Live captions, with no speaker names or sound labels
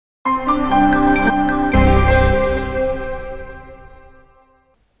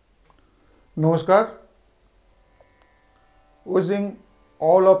Namaskar. Wishing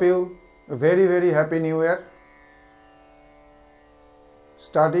all of you a very happy new year.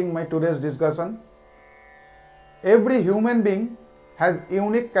 Starting my today's discussion. Every human being has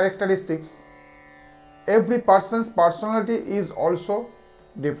unique characteristics. Every person's personality is also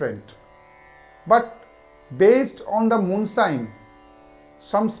different. But based on the moon sign,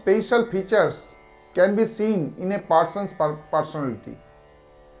 some special features can be seen in a person's personality.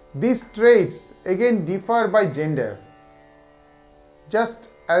 These traits again differ by gender.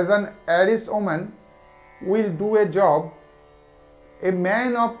 Just as an Aries woman will do a job, a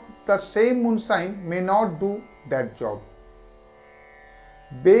man of the same moon sign may not do that job.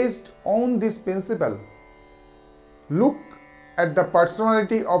 Based on this principle, look at the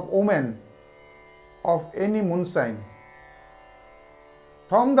personality of women of any moon sign.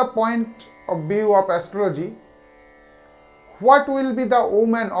 From the point of view of astrology, what will be the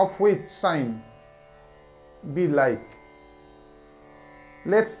woman of which sign be like?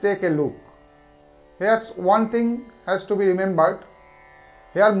 Let's take a look. Here's one thing has to be remembered.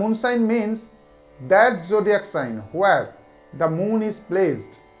 Here moon sign means that zodiac sign where the moon is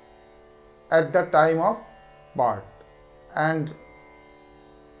placed at the time of birth. And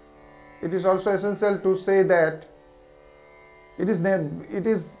it is also essential to say that it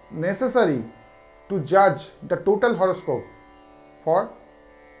is necessary to judge the total horoscope for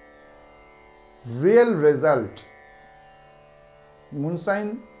real result. Moon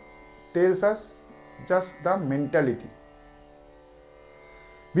sign tells us just the mentality.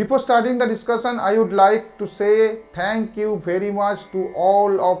 Before starting the discussion, I would like to say thank you very much to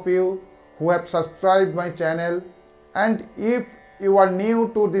all of you who have subscribed my channel, and if you are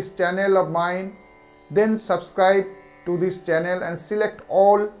new to this channel of mine, then subscribe to this channel and select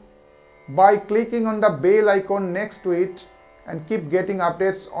all by clicking on the bell icon next to it, and keep getting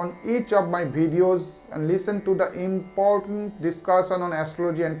updates on each of my videos and listen to the important discussion on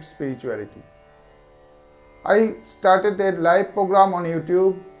astrology and spirituality. I started a live program on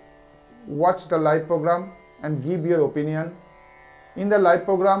YouTube. Watch the live program and give your opinion. In the live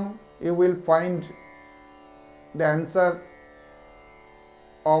program, you will find the answer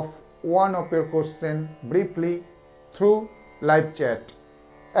of one of your questions briefly through live chat.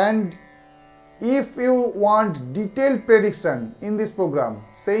 And if you want detailed prediction in this program,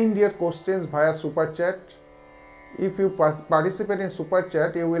 send your questions via super chat. If you participate in super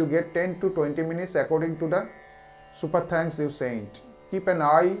chat, you will get 10 to 20 minutes according to the super thanks you sent. Keep an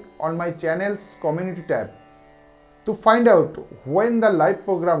eye on my channel's community tab to find out when the live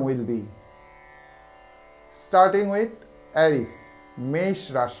program will be. Starting with Aries,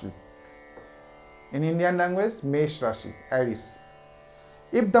 Mesh Rashi. In Indian language, Mesh Rashi, Aries.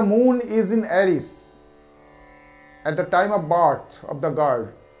 If the moon is in Aries at the time of birth of the girl,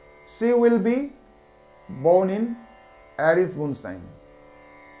 she will be born in Aries moon sign.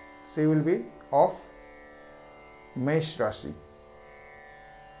 She will be of Mesh Rashi.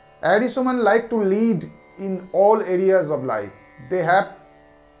 Aries women like to lead in all areas of life. They have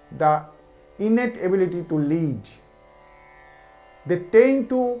the innate ability to lead. They tend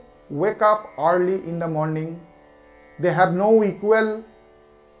to wake up early in the morning. They have no equal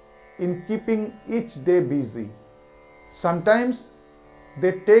in keeping each day busy. Sometimes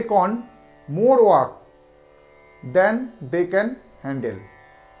they take on more work than they can handle.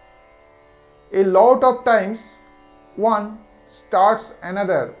 A lot of times one starts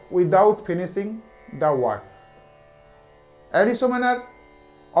another without finishing the work. Aries women are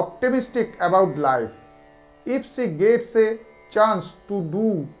optimistic about life. If she gets a chance to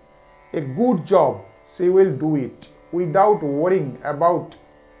do a good job, she will do it without worrying about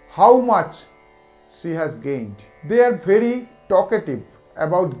how much she has gained. They are very talkative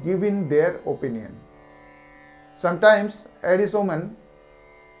about giving their opinion. Sometimes Aries women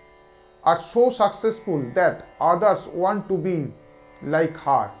are so successful that others want to be like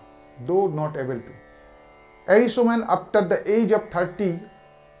her, though not able to. Aries women after the age of 30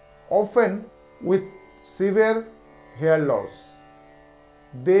 often with severe hair loss.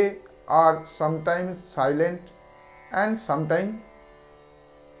 They are sometimes silent and sometimes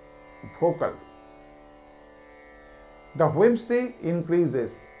vocal. The whimsy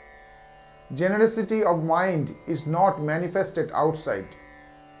increases. Generosity of mind is not manifested outside.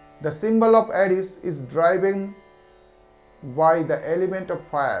 The symbol of Aries is driven by the element of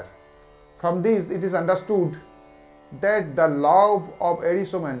fire. From this, it is understood that the love of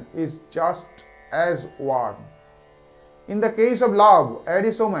Aries woman is just as warm. In the case of love,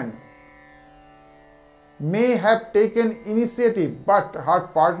 Aries woman may have taken initiative, but her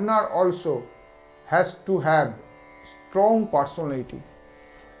partner also has to have strong personality.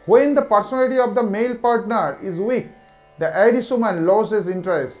 When the personality of the male partner is weak, the Aries woman loses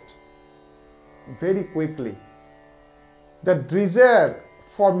interest very quickly. The desire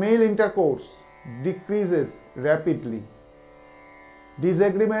for male intercourse decreases rapidly.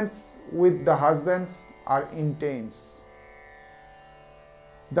 Disagreements with the husbands are intense.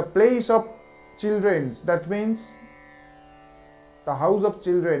 The place of children, that means the house of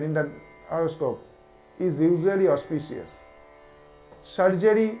children in the horoscope, is usually auspicious.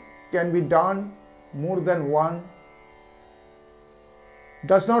 Surgery can be done more than one.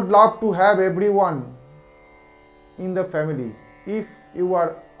 Does not love to have everyone in the family. If you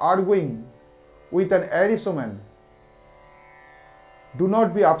are arguing with an Aries woman, do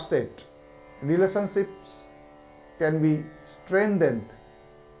not be upset. Relationships can be strengthened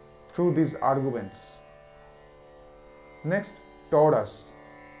through these arguments. Next, Taurus,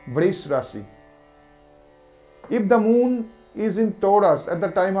 Vrish Rashi. If the moon is in Taurus at the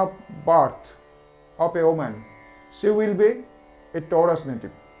time of birth of a woman, she will be a Taurus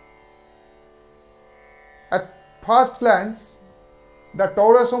native. At first glance, the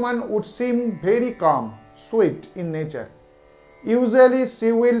Taurus woman would seem very calm, sweet in nature. Usually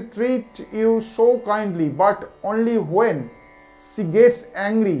she will treat you so kindly, but only when she gets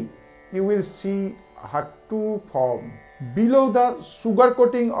angry, you will see her true form. Below the sugar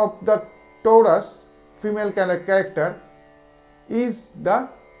coating of the Taurus female character is the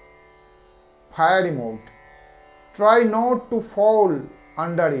fiery mode. Try not to fall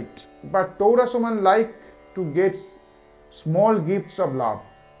under it. But Taurus women like to get small gifts of love.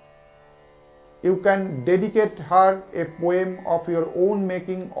 You can dedicate her a poem of your own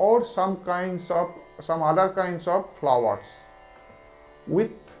making or some other kinds of flowers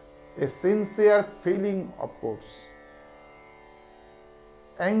with a sincere feeling, of course.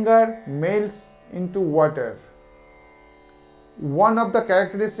 Anger melts into water. One of the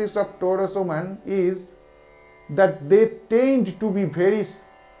characteristics of Taurus women is that they tend to be very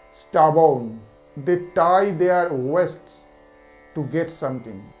stubborn. They tie their waists to get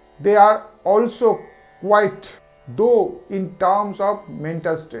something. They are also quite, though in terms of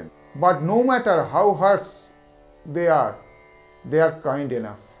mental strength. But no matter how harsh they are kind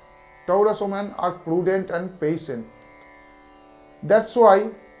enough. Taurus women are prudent and patient. That's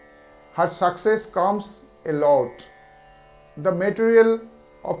why her success comes a lot. The material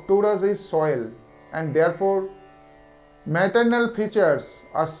of Taurus is soil, and therefore maternal features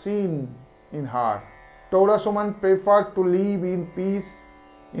are seen in her. Taurus women prefer to live in peace,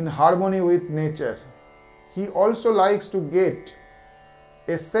 in harmony with nature. He also likes to get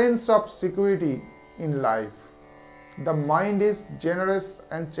a sense of security in life. The mind is generous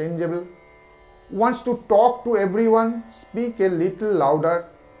and changeable, wants to talk to everyone, speak a little louder.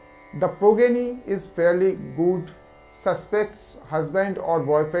 The progeny is fairly good, suspects husband or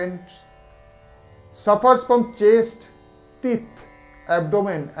boyfriend, suffers from chest, teeth,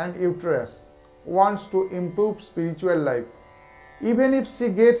 abdomen and uterus, wants to improve spiritual life. Even if she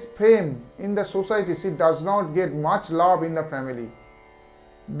gets fame in the society, she does not get much love in the family.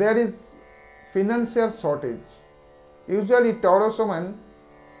 There is financial shortage. Usually Taurus women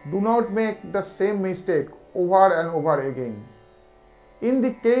do not make the same mistake over and over again. In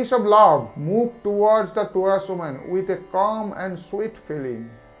the case of love, move towards the Taurus woman with a calm and sweet feeling.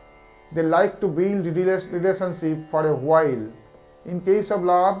 They like to build relationship for a while. In case of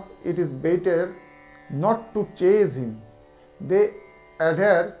love, it is better not to chase him. They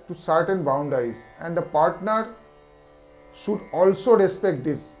adhere to certain boundaries, and the partner should also respect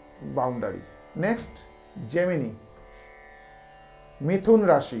this boundary. Next, Gemini, Mithun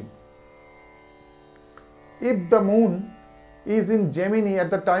Rashi. If the moon is in Gemini at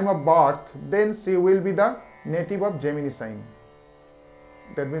the time of birth, then she will be the native of Gemini sign.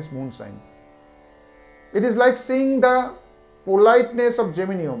 That means moon sign. It is like seeing the politeness of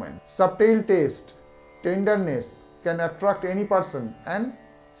Gemini woman. Subtle taste, tenderness can attract any person, and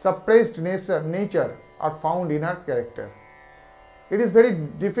suppressed nature are found in her character. It is very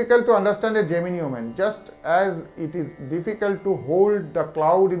difficult to understand a Gemini woman, just as it is difficult to hold the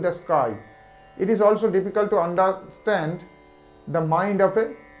cloud in the sky. It is also difficult to understand the mind of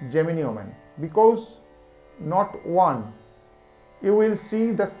a Gemini woman, because not one, you will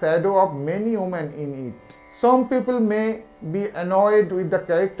see the shadow of many women in it. Some people may be annoyed with the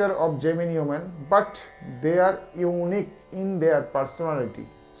character of Gemini woman, but they are unique in their personality.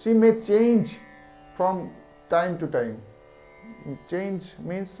 She may change from time to time. Change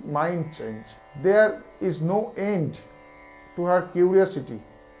means mind change. There is no end to her curiosity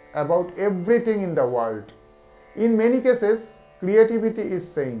about everything in the world. In many cases, creativity is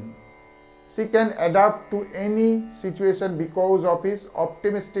sane. She can adapt to any situation because of his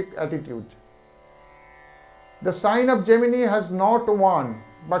optimistic attitude. The sign of Gemini has not one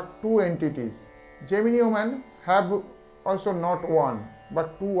but two entities. Gemini women have also not one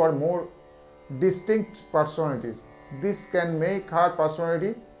but two or more distinct personalities. This can make her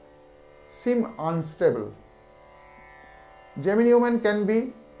personality seem unstable. Gemini woman can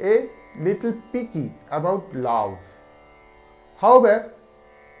be a little picky about love. However,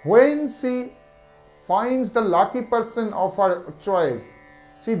 when she finds the lucky person of her choice,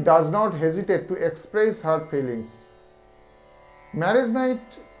 she does not hesitate to express her feelings. Marriage night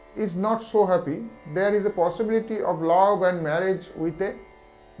is not so happy. There is a possibility of love and marriage with a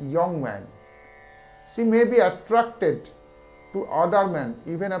young man. She may be attracted to other men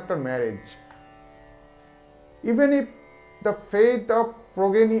even after marriage. Even if the fate of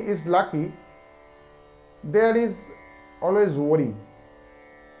progeny is lucky, there is always worry.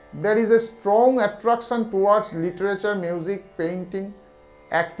 There is a strong attraction towards literature, music, painting,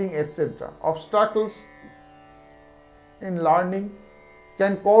 acting, etc. Obstacles in learning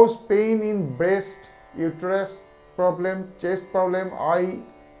can cause pain in breast, uterus problem, chest problem, eye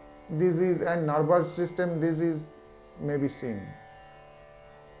disease and nervous system disease may be seen.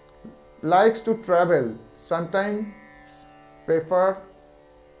 Likes to travel, sometimes prefer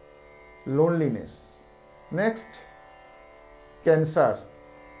loneliness. Next, Cancer,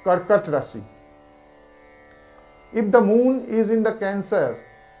 Karkat Rashi. If the moon is in the Cancer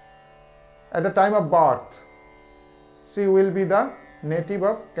at the time of birth, she will be the native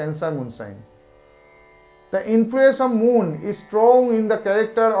of Cancer moon sign. The influence of moon is strong in the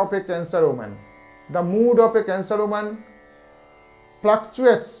character of a Cancer woman. The mood of a Cancer woman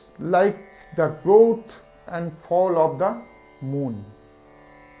fluctuates like the growth and fall of the moon.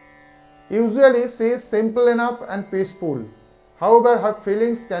 Usually she is simple enough and peaceful. However, her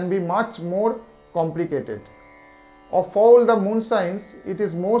feelings can be much more complicated. Of all the moon signs, it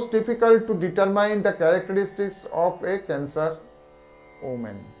is most difficult to determine the characteristics of a Cancer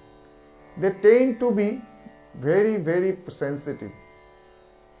woman. They tend to be very sensitive.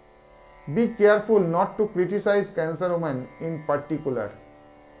 Be careful not to criticize Cancer women in particular.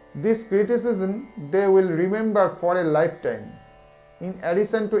 This criticism they will remember for a lifetime. In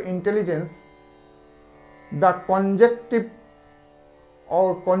addition to intelligence, the conjunctive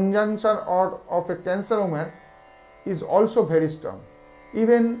or conjunction of a Cancer woman is also very strong.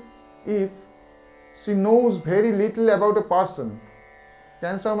 Even if she knows very little about a person,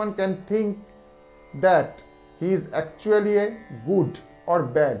 Cancer woman can think that he is actually a good or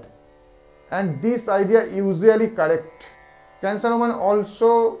bad, and this idea usually correct. Cancer woman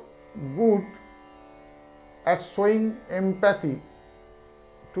also good at showing empathy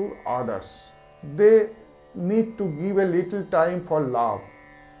to others. They need to give a little time for love.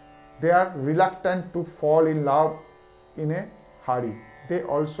 They are reluctant to fall in love in a hurry. They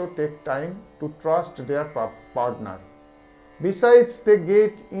also take time to trust their partner. Besides, they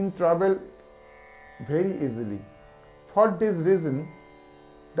get in trouble very easily. For this reason,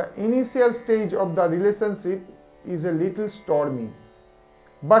 the initial stage of the relationship is a little stormy,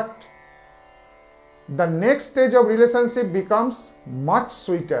 but the next stage of relationship becomes much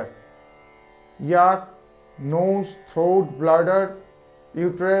sweeter. Ear, nose, throat, bladder,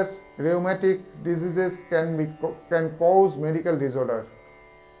 uterus, rheumatic diseases can cause medical disorder.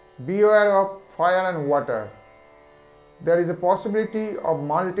 Beware of fire and water. There is a possibility of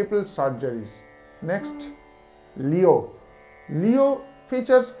multiple surgeries. Next, Leo. Leo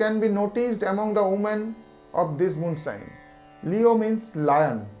features can be noticed among the women of this moon sign. Leo means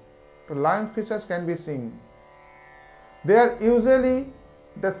lion. So lion features can be seen. They are usually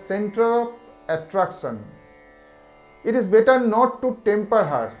the center of attraction. It is better not to temper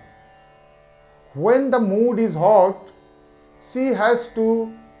her. When the mood is hot, she has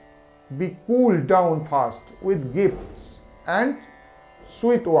to be cooled down fast with gifts and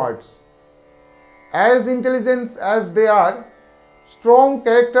sweet words. As intelligent as they are, strong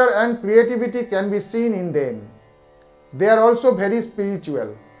character and creativity can be seen in them. They are also very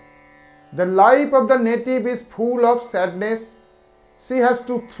spiritual. The life of the native is full of sadness. She has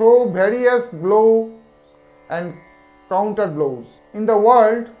to throw various blows and counter blows. In the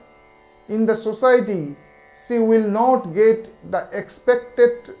world, in the society, she will not get the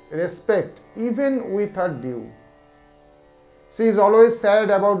expected respect even with her due. She is always sad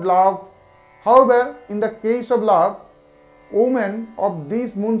about love. However, in the case of love, women of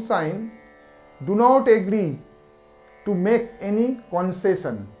this moon sign do not agree to make any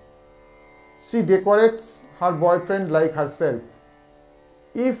concession. She decorates her boyfriend like herself.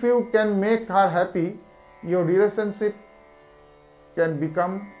 If you can make her happy, your relationship can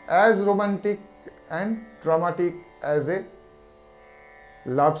become as romantic and dramatic as a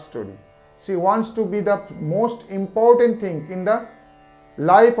love story. She wants to be the most important thing in the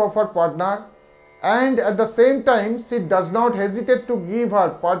life of her partner, and at the same time she does not hesitate to give her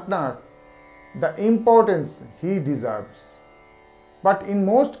partner the importance he deserves. But in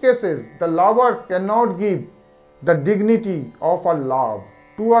most cases, the lover cannot give the dignity of her love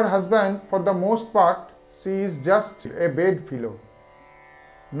to her husband. For the most part, she is just a bedfellow,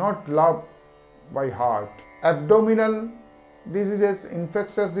 not loved by heart. Abdominal diseases,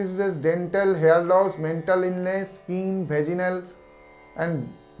 infectious diseases, dental, hair loss, mental illness, skin, vaginal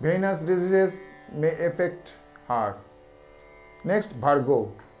and venous diseases may affect her. Next,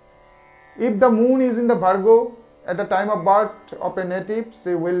 Virgo. If the moon is in the Virgo at the time of birth of a native,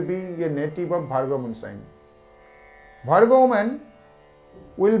 she will be a native of Virgo moon sign. Virgo woman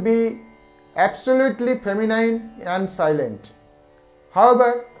will be absolutely feminine and silent.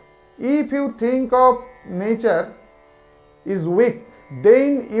 However, if you think of nature is weak,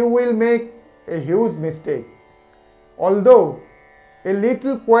 then you will make a huge mistake. Although a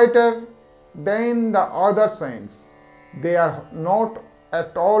little quieter than the other signs, they are not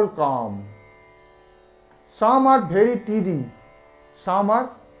at all calm. Some are very teedy, some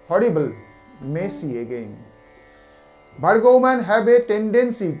are horrible, messy again. Virgo women have a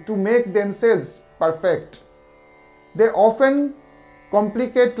tendency to make themselves perfect. They often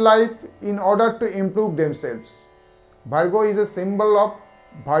complicate life in order to improve themselves. Virgo is a symbol of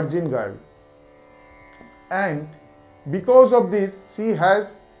virgin girl, and because of this she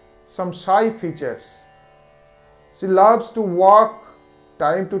has some shy features. She loves to walk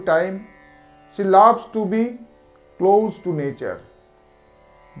time to time. She loves to be close to nature.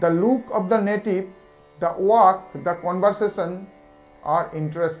 The look of the native, the walk, the conversation are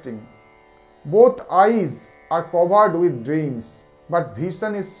interesting. Both eyes are covered with dreams, but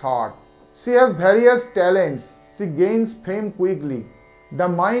vision is short. She has various talents. She gains fame quickly. The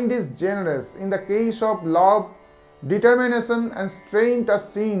mind is generous. In the case of love, determination and strength are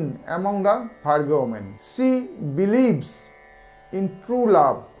seen among the Virgo women. She believes in true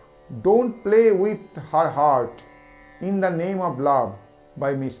love. Don't play with her heart in the name of love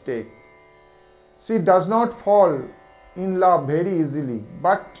by mistake. She does not fall in love very easily,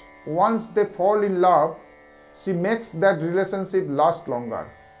 but once they fall in love, she makes that relationship last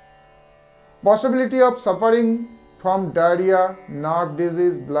longer. Possibility of suffering from diarrhea, nerve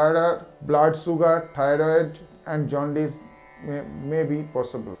disease, bladder, blood sugar, thyroid and jaundice may be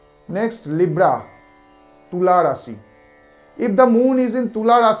possible. Next, Libra, Tula Rashi. If the moon is in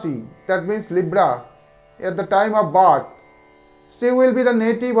Tula Rashi, that means Libra, at the time of birth, she will be the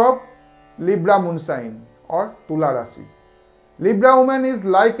native of Libra moon sign or Tula Rashi. Libra woman is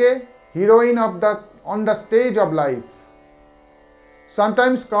like a heroine on the stage of life.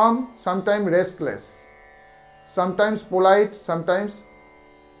 Sometimes calm, sometimes restless, sometimes polite, sometimes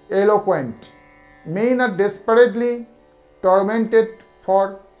eloquent. Men are desperately tormented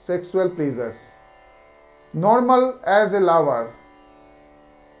for sexual pleasures. Normal as a lover,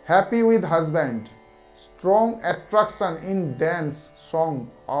 happy with husband, strong attraction in dance,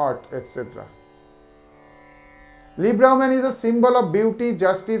 song, art, etc. Libra woman is a symbol of beauty,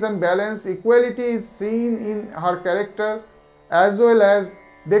 justice and balance. Equality is seen in her character, as well as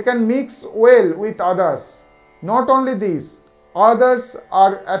they can mix well with others. Not only this, others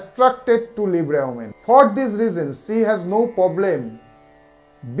are attracted to Libra woman. For this reason, she has no problem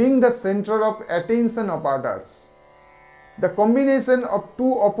being the center of attention of others. The combination of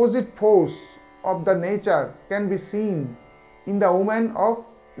two opposite forces of the nature can be seen in the woman of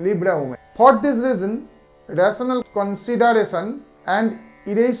Libra woman. For this reason, rational consideration and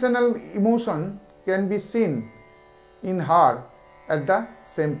irrational emotion can be seen in her at the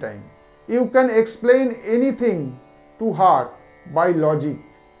same time. You can explain anything to her by logic.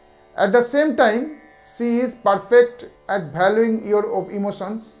 At the same time, she is perfect at valuing your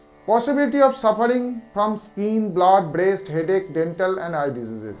emotions. Possibility of suffering from skin, blood, breast, headache, dental and eye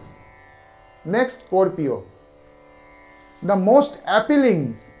diseases. Next, Scorpio. The most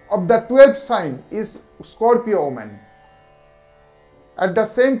appealing of the 12th sign is Scorpio woman. At the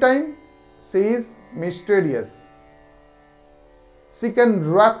same time, she is mysterious. She can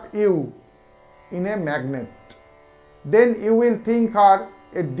wrap you in a magnet. Then you will think her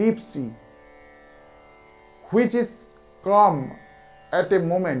a deep sea, which is calm at a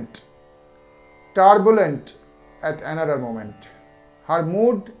moment, turbulent at another moment. Her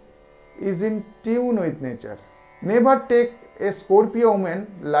mood is in tune with nature. Never take a Scorpio woman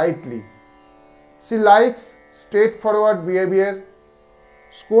lightly. She likes straightforward behavior.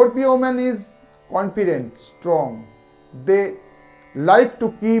 Scorpio woman is confident, strong. They like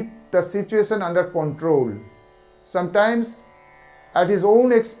to keep the situation under control, sometimes at his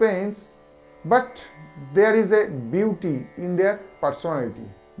own expense, but there is a beauty in their personality.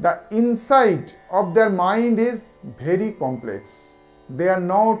 The inside of their mind is very complex. They are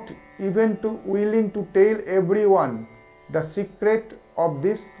not even willing to tell everyone the secret of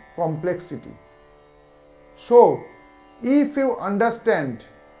this complexity. So, if you understand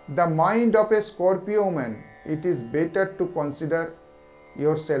the mind of a Scorpio man, it is better to consider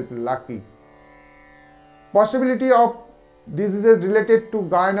yourself lucky. Possibility of diseases related to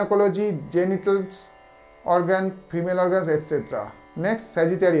gynecology, genitals, organ, female organs, etc. Next,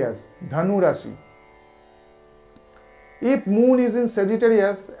 Sagittarius, Dhanu Rashi. If moon is in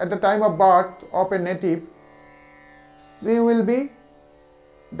Sagittarius at the time of birth of a native, she will be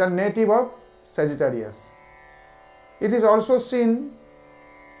the native of Sagittarius. It is also seen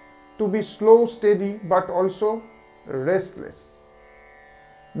to be slow, steady, but also restless.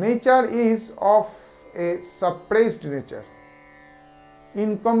 Nature is of a suppressed nature,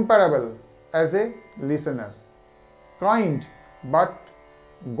 incomparable as a listener, kind but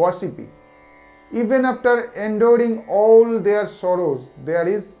gossipy. Even after enduring all their sorrows, there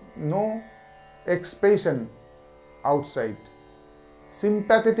is no expression outside.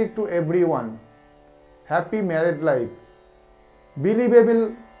 Sympathetic to everyone, happy married life,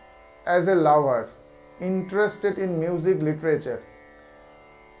 believable as a lover, interested in music, literature.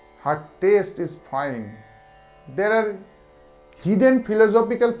 Her taste is fine. There are hidden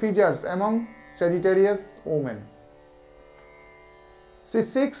philosophical features among Sagittarius women. She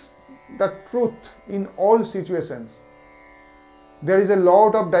seeks the truth in all situations. There is a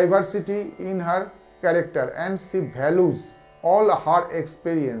lot of diversity in her character and she values all her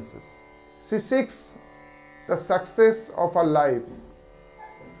experiences. She seeks the success of her life.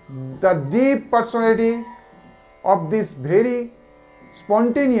 The deep personality of this very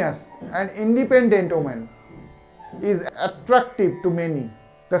spontaneous and independent woman is attractive to many.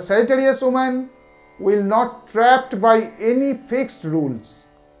 The Sagittarius woman will not trapped by any fixed rules.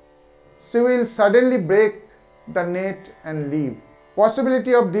 She will suddenly break the net and leave.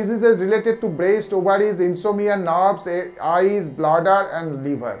 Possibility of diseases related to breast, ovaries, insomnia, nerves, eyes, bladder and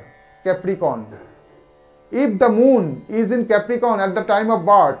liver. Capricorn. If the moon is in Capricorn at the time of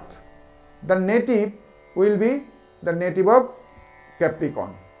birth, the native will be the native of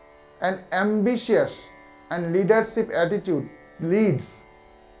Capricorn. An ambitious and leadership attitude leads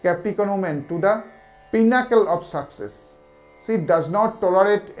Capricorn woman to the pinnacle of success. She does not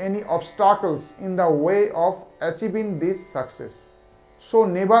tolerate any obstacles in the way of achieving this success. So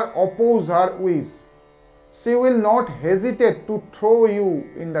never oppose her wish. She will not hesitate to throw you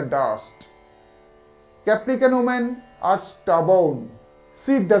in the dust. Capricorn women are stubborn.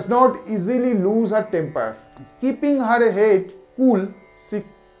 She does not easily lose her temper. Keeping her head cool, she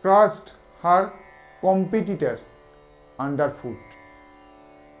crushed her competitor underfoot.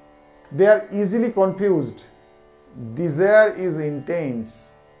 They are easily confused. Desire is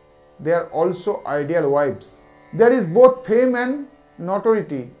intense. They are also ideal wives. There is both fame and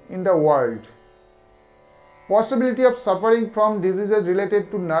notoriety in the world. Possibility of suffering from diseases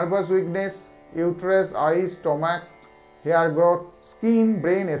related to nervous weakness, uterus, eyes, stomach, hair growth, skin,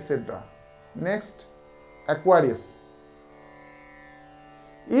 brain, etc. Next, Aquarius.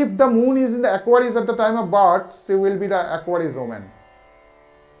 If the moon is in the Aquarius at the time of birth, she will be the Aquarius woman.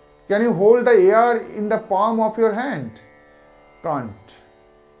 Can you hold the air in the palm of your hand? Can't.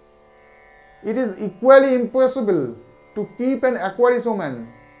 It is equally impossible to keep an Aquarius woman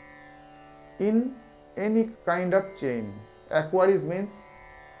in any kind of chain. Aquarius means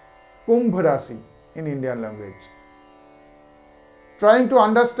Kumbh Rashi in Indian language. Trying to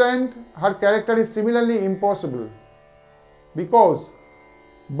understand her character is similarly impossible because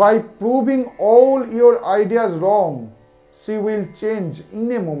by proving all your ideas wrong, she will change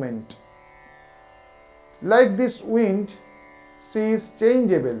in a moment. Like this wind, she is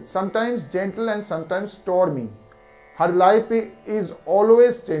changeable, sometimes gentle and sometimes stormy. Her life is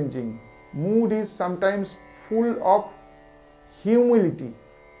always changing. Mood is sometimes full of humility,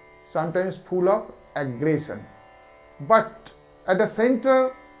 sometimes full of aggression. But at the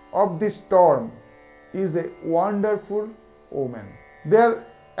center of this storm is a wonderful woman. Their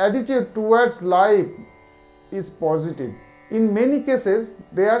attitude towards life is positive. In many cases,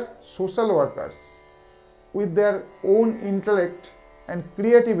 they are social workers. With their own intellect and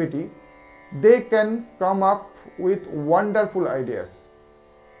creativity, they can come up with wonderful ideas.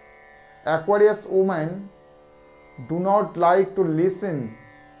 Aquarius women do not like to listen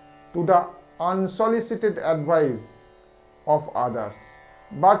to the unsolicited advice of others,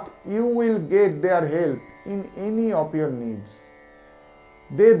 but you will get their help in any of your needs.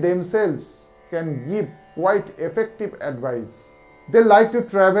 they themselves can give quite effective advice. They like to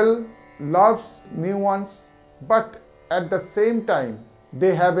travel, loves new ones, but at the same time,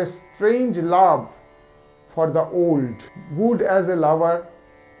 they have a strange love for the old. Good as a lover,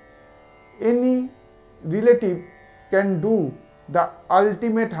 any relative can do the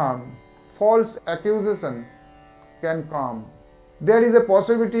ultimate harm. False accusation can come. There is a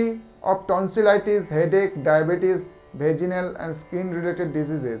possibility of tonsillitis, headache, diabetes, vaginal and skin related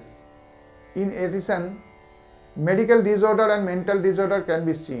diseases. In addition, medical disorder and mental disorder can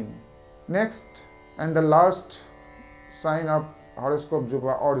be seen. Next and the last sign of horoscope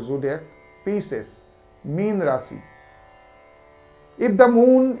or zodiac, Pisces, mean Rashi. If the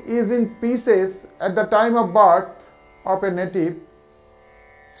moon is in Pisces at the time of birth of a native,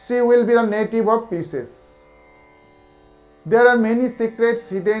 she will be a native of Pisces. There are many secrets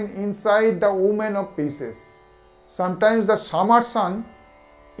hidden inside the woman of Pisces. Sometimes the summer sun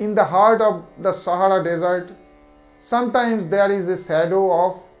in the heart of the Sahara desert. Sometimes there is a shadow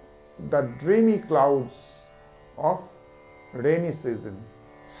of the dreamy clouds of rainy season.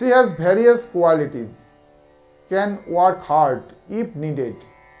 She has various qualities, can work hard if needed.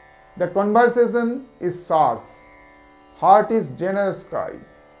 The conversation is sharp, heart is generous sky.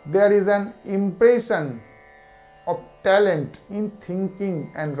 There is an impression of talent in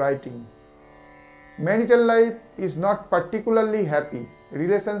thinking and writing. Marital life is not particularly happy.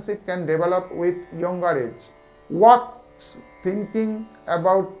 Relationship can develop with younger age. Works thinking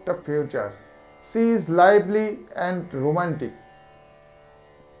about the future. She is lively and romantic.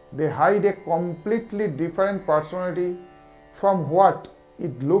 They hide a completely different personality from what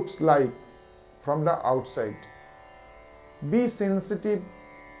it looks like from the outside. Be sensitive,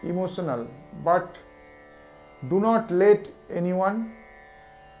 emotional, but do not let anyone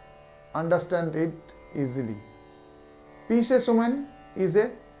understand it easily. Pisces woman is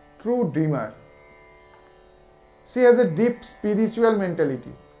a true dreamer. She has a deep spiritual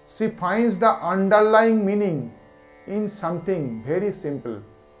mentality. She finds the underlying meaning in something very simple,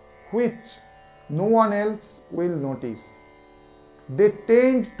 which no one else will notice. They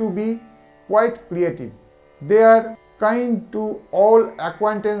tend to be quite creative. They are kind to all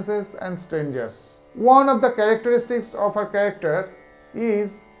acquaintances and strangers. One of the characteristics of her character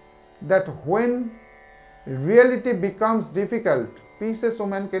is that when reality becomes difficult, Pisces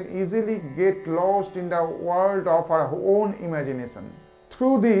woman can easily get lost in the world of her own imagination.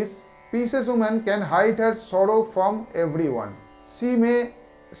 Through this, Pisces woman can hide her sorrow from everyone. She may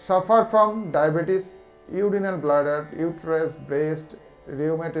suffer from diabetes, urinary bladder, uterus, breast,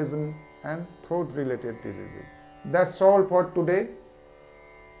 rheumatism and throat related diseases. That's all for today.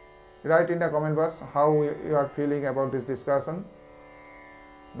 Write in the comment box how you are feeling about this discussion.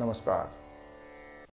 Namaskar.